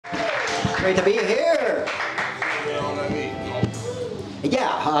Great to be here.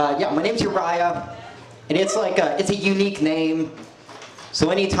 Yeah, my name's Uriah, and it's like it's a unique name. So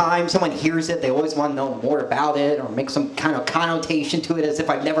anytime someone hears it, they always want to know more about it or make some kind of connotation to it as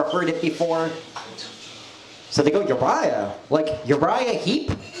if I've never heard it before. So they go, Uriah? Like Uriah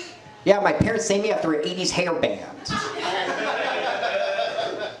Heep? Yeah, my parents named me after an 80s hair band.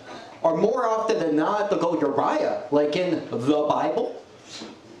 Or more often than not, they'll go Uriah, like in the Bible.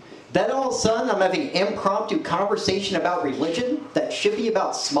 Then all of a sudden, I'm having impromptu conversation about religion that should be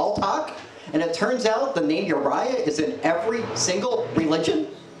about small talk. And it turns out the name Uriah is in every single religion.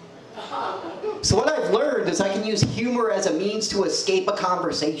 So what I've learned is I can use humor as a means to escape a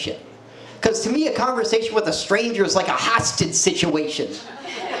conversation. Because to me, a conversation with a stranger is like a hostage situation.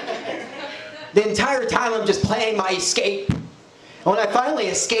 The entire time I'm just planning my escape. And when I finally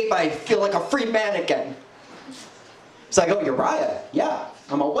escape, I feel like a free man again. So I go, Uriah, yeah,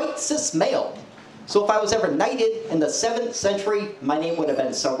 I'm a white cis male. So if I was ever knighted in the 7th century, my name would have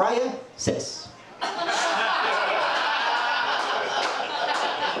been Uriah Cis.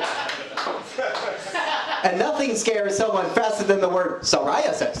 And nothing scares someone faster than the word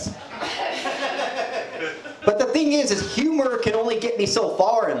psoriasis. But the thing is humor can only get me so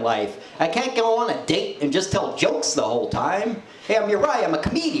far in life. I can't go on a date and just tell jokes the whole time. Hey, I'm Uriah, I'm a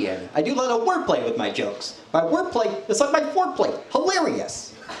comedian. I do a lot of wordplay with my jokes. My wordplay is like my foreplay,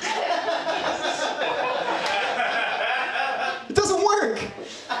 hilarious. It doesn't work.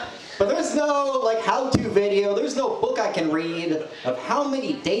 But there's no how-to video, there's no book I can read of how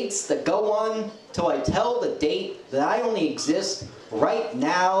many dates that go on till I tell the date that I only exist right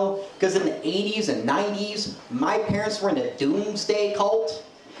now. Because in the 80s and 90s, my parents were in a doomsday cult.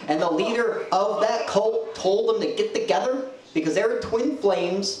 And the leader of that cult told them to get together because they were twin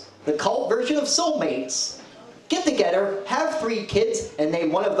flames, the cult version of soulmates. Get together, have 3 kids, and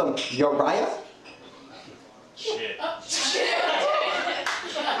name one of them Uriah. Shit.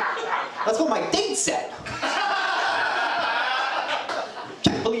 That's what my date said.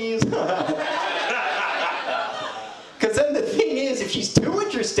 Check, please. Because then the thing is, if she's too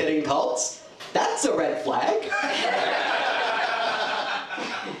interested in cults, that's a red flag.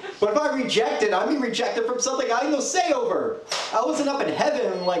 But if I reject it, I'm being rejected from something I have no say over. I wasn't up in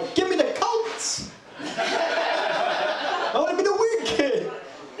heaven like, give me the cults. I want to be the weird kid.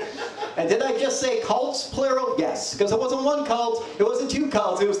 And did I just say cults, plural? Yes, because it wasn't 1 cult, it wasn't 2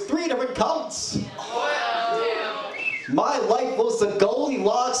 cults, it was 3 different cults. Wow. My life was the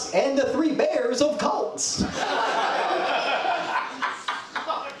Goldilocks and the 3 bears of cults.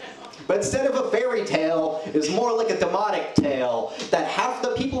 But instead of a fairy tale, it's more like a demonic tale, that half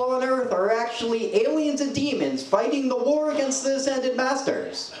the people on Earth are actually aliens and demons fighting the war against the Ascended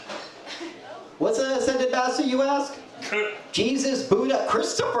Masters. What's an Ascended Master, you ask? Jesus, Buddha,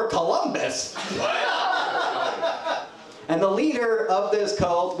 Christopher Columbus. And the leader of this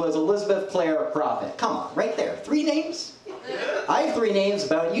cult was Elizabeth Clare Prophet. Come on, right there. 3 names? I have 3 names,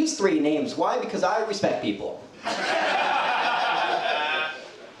 but I don't use 3 names. Why? Because I respect people.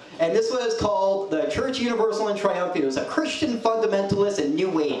 And this was called the Church Universal and Triumphant. It was a Christian fundamentalist and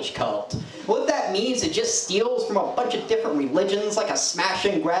New Age cult. What that means, it just steals from a bunch of different religions, like a smash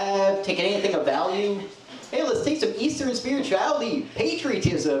and grab, taking anything of value. Hey, let's take some Eastern spirituality,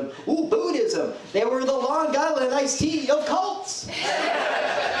 patriotism, ooh, Buddhism. They were the Long Island iced tea of cults.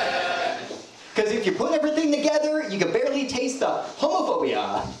 Because if you put everything together, you can barely taste the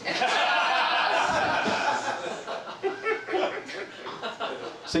homophobia.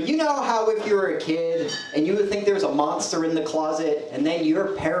 So you know how if you were a kid and you would think there's a monster in the closet and then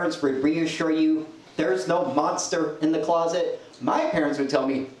your parents would reassure you there's no monster in the closet? My parents would tell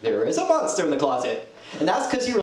me there is a monster in the closet. And that's because you were